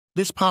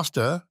This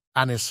pastor,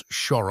 Anis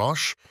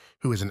Shorosh,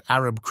 who is an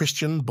Arab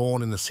Christian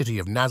born in the city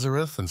of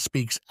Nazareth and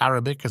speaks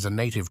Arabic as a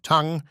native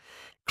tongue,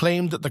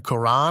 claimed that the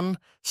Quran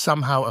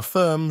somehow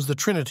affirms the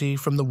Trinity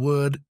from the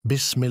word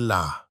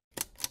Bismillah.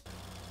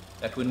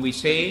 That when we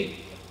say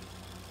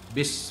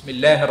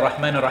Bismillah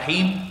ar-Rahman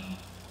ar-Rahim,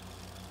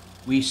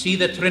 we see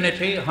the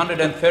Trinity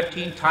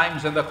 113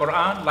 times in the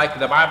Quran, like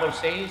the Bible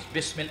says,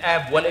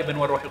 Bismillah wal ibn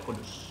wa ruh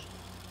al-Qudus.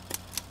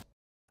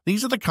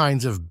 These are the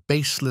kinds of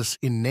baseless,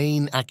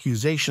 inane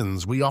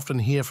accusations we often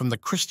hear from the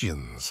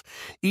Christians,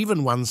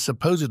 even ones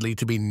supposedly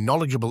to be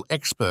knowledgeable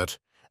expert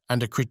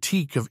and a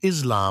critique of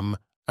Islam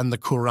and the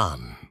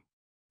Quran.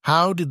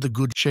 How did the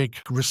good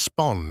Sheikh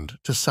respond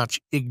to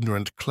such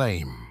ignorant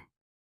claim?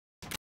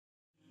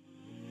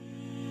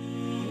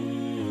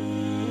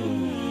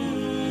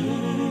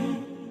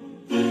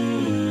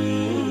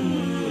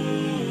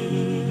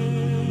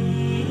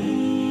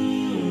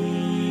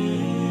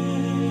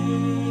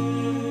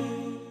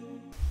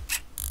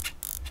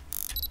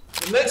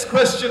 The next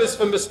question is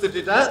for Mr.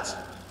 Didat.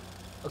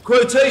 A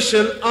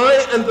quotation,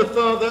 I and the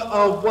Father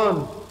are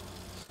one.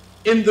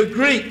 In the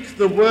Greek,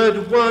 the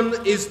word one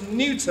is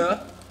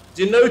neuter,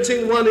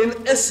 denoting one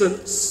in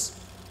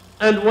essence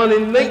and one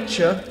in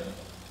nature,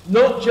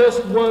 not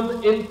just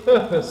one in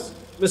purpose.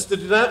 Mr.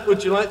 Didat,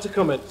 would you like to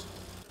comment?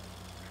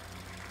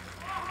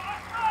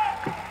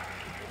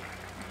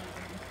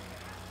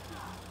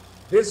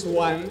 This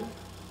one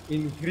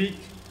in Greek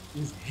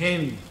is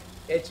hen,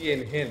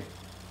 H-E-N, hen.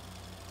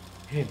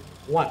 Hen,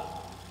 one.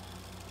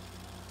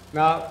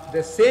 Now,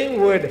 the same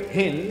word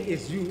hen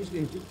is used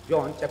in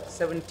John chapter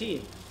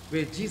 17,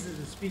 where Jesus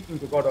is speaking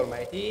to God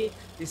Almighty.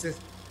 He says,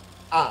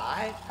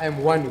 I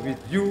am one with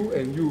you,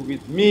 and you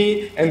with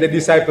me, and the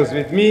disciples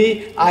with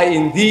me, I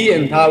in thee,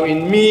 and thou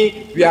in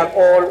me, we are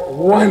all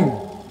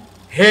one.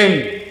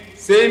 Hen,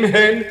 same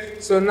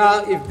hen. So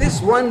now, if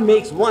this one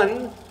makes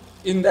one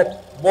in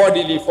that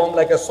bodily form,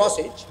 like a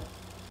sausage,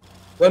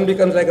 one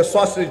becomes like a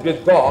sausage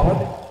with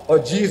God, or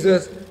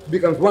Jesus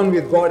becomes one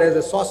with God as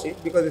a sausage,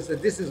 because it says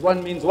this is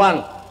one means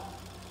one.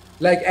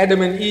 Like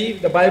Adam and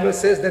Eve, the Bible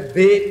says that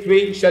they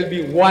twain shall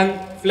be one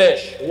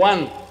flesh,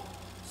 one.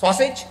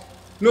 Sausage?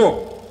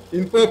 No,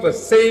 in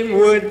purpose. Same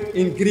word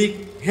in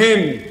Greek,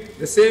 hen.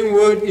 The same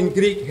word in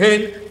Greek,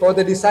 hen, for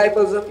the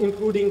disciples,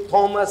 including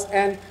Thomas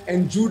and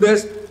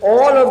Judas.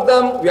 All of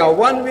them, we are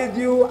one with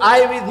you,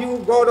 I with you,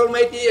 God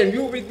Almighty, and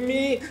you with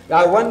me. They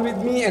are one with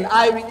me, and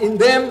I in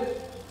them.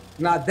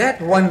 Now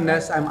that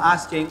oneness, I'm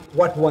asking,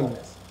 what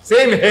oneness?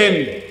 Same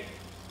hen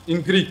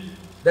in Greek.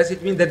 Does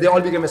it mean that they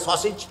all became a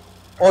sausage?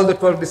 All the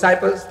 12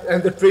 disciples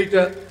and the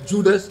traitor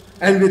Judas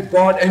and with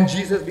God and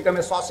Jesus become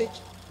a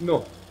sausage?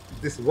 No.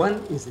 This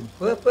one is in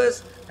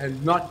purpose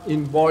and not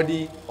in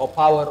body or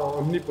power or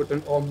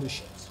omnipotent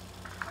omniscience.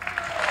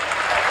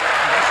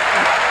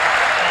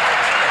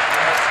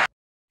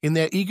 In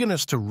their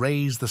eagerness to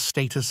raise the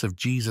status of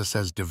Jesus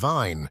as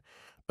divine,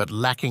 but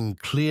lacking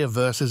clear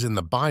verses in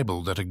the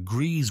Bible that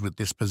agrees with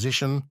this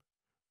position,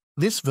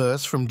 this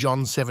verse from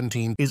John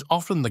 17 is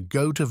often the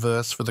go-to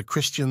verse for the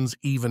Christians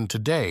even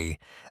today,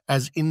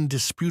 as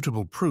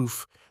indisputable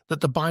proof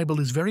that the Bible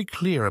is very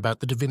clear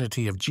about the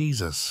divinity of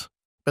Jesus.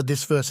 But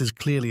this verse is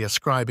clearly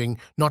ascribing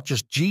not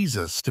just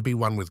Jesus to be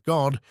one with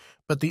God,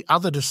 but the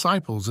other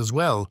disciples as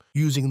well,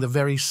 using the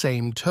very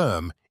same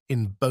term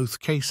in both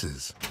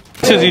cases.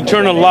 This is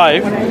eternal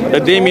life,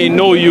 that they may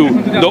know you,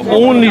 the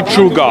only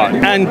true God,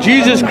 and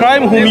Jesus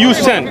Christ whom you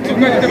sent.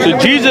 So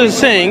Jesus is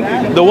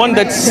saying the one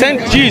that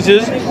sent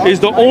Jesus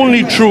is the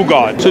only true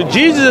God. So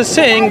Jesus is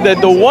saying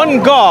that the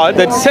one God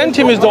that sent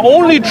him is the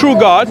only true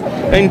God,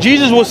 and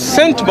Jesus was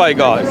sent by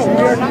God,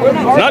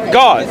 not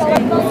God.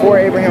 Before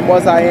Abraham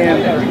was I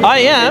am. I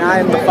am. And I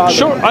am the Father.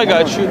 Sure, I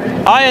got you.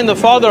 I and the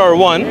Father are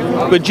one,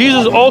 but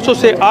Jesus also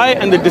said I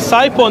and the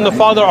disciple and the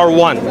Father are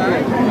one.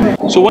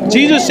 So when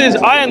Jesus says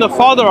I and the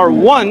Father are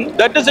one,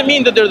 that doesn't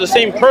mean that they're the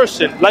same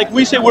person. Like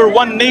we say we're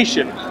one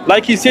nation.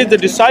 Like he said the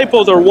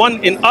disciples are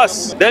one in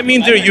us. That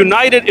means they're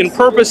united in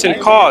purpose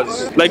and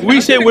cause. Like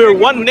we say we're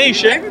one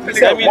nation.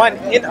 That means one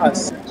in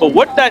us. So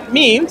what that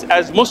means,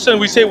 as Muslims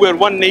we say we're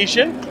one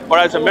nation, or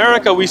as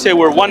America we say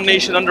we're one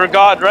nation under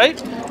God,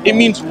 right? It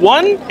means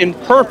one in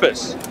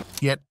purpose.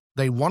 Yet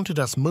they wanted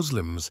us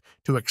Muslims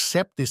to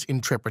accept this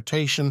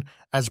interpretation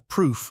as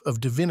proof of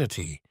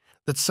divinity,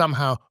 that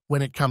somehow,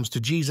 when it comes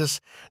to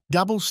Jesus,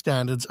 double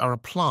standards are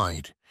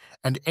applied,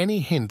 and any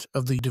hint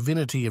of the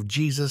divinity of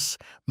Jesus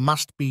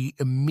must be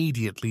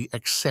immediately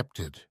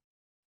accepted.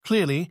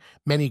 Clearly,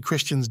 many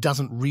Christians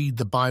doesn't read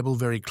the Bible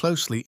very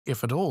closely,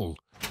 if at all.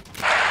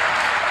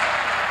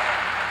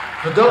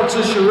 For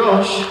Dr.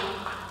 Shorosh,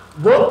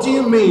 what do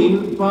you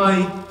mean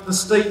by the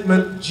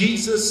statement,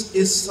 Jesus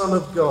is Son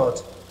of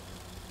God?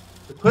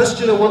 The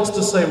questioner wants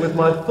to say, with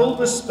my full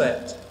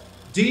respect,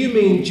 do you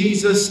mean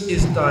Jesus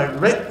is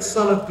direct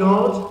Son of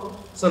God,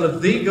 Son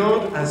of the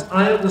God, as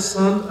I am the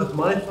Son of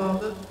my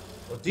Father?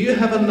 Or do you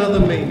have another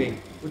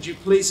meaning? Would you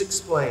please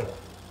explain?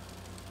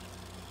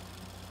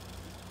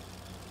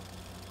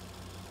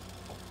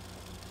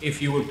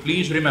 If you would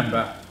please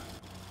remember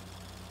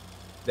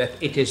that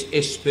it is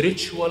a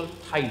spiritual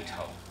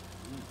title.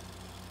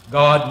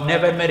 God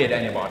never married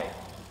anybody.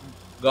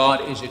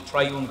 God is a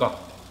triune God.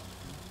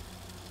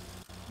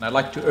 And I'd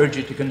like to urge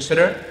you to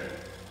consider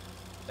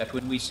that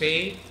when we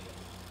say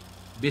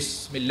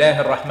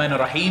Bismillah ar-Rahman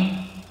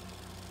ar-Rahim,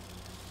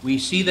 we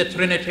see the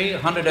Trinity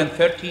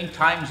 113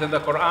 times in the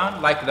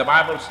Quran, like the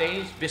Bible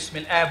says,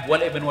 Bismillah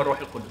wal ibn wa ruh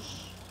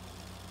al-Qudus.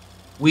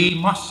 We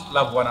must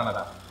love one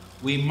another.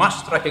 We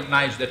must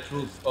recognize the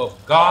truth of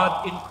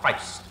God in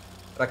Christ,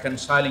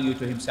 reconciling you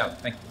to Himself.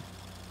 Thank you.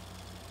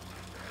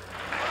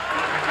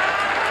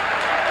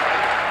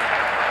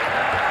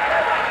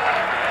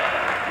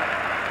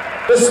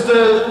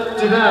 Mr.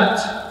 Didat,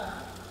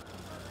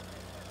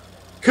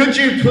 could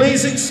you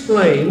please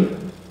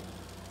explain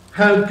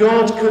how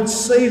God could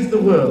save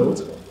the world,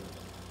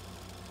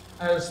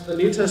 as the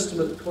New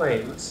Testament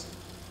claims,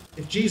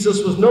 if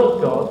Jesus was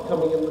not God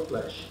coming in the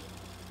flesh?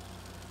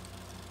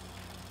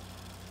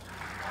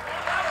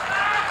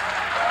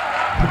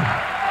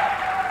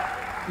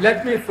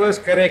 Let me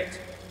first correct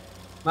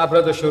my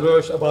brother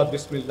Shurosh about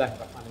Bismillah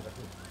ar-Rahman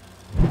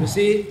ar-Rahim. You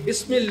see,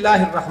 Bismillah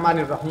ar-Rahman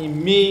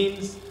ar-Rahim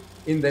means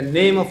in the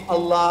name of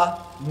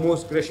Allah,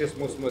 most gracious,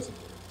 most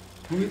merciful.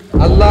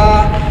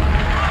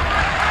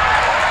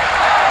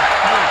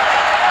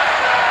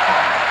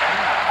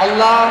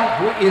 Allah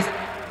who is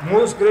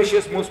most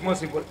gracious, most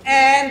merciful,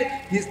 and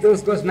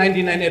those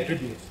 99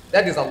 attributes.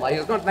 That is Allah. He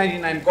is not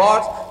 99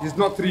 gods, he is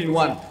not 3 in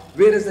 1.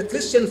 Whereas the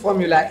Christian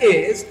formula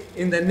is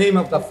in the name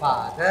of the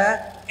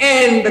Father,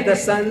 and the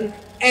Son,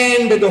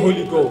 and the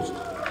Holy Ghost.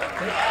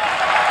 Okay?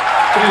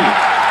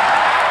 3.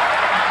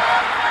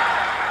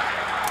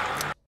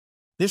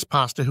 This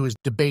pastor who is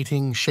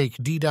debating Sheikh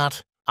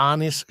Didat,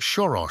 Anis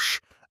Shorosh,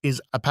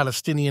 is a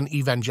Palestinian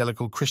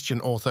evangelical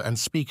Christian author and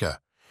speaker.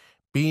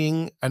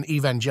 Being an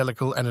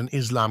evangelical and an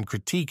Islam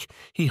critique,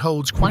 he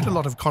holds quite a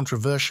lot of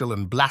controversial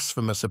and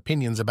blasphemous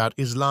opinions about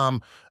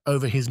Islam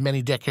over his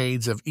many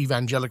decades of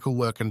evangelical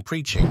work and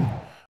preaching.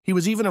 He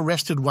was even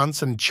arrested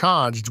once and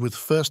charged with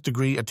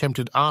first-degree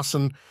attempted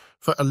arson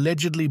for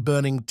allegedly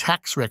burning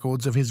tax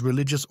records of his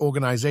religious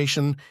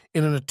organization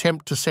in an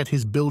attempt to set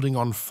his building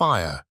on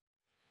fire.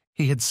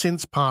 He had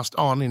since passed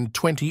on in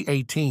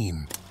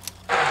 2018.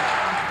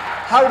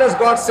 How does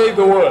God save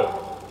the world?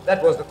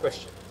 That was the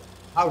question.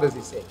 How does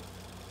He save?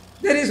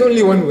 There is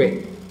only one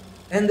way.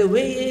 And the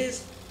way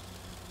is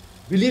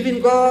believe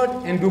in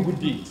God and do good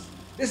deeds.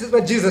 This is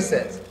what Jesus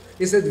says.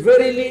 He said,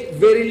 verily,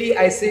 verily,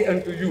 I say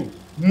unto you,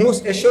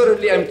 most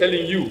assuredly I am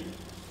telling you,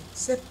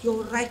 except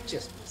your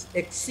righteousness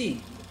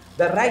exceed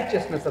the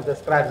righteousness of the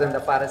scribes and the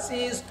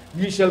Pharisees,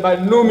 ye shall by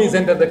no means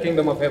enter the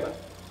kingdom of heaven.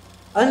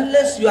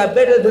 Unless you are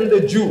better than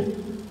the Jew,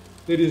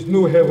 there is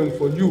no heaven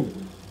for you.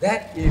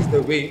 That is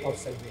the way of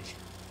salvation.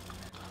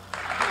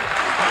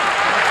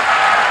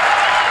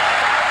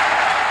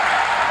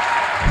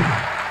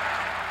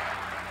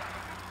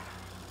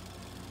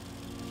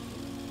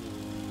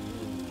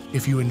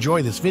 If you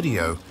enjoy this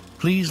video,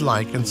 please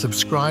like and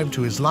subscribe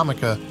to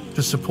Islamica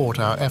to support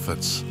our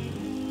efforts.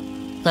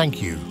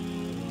 Thank you.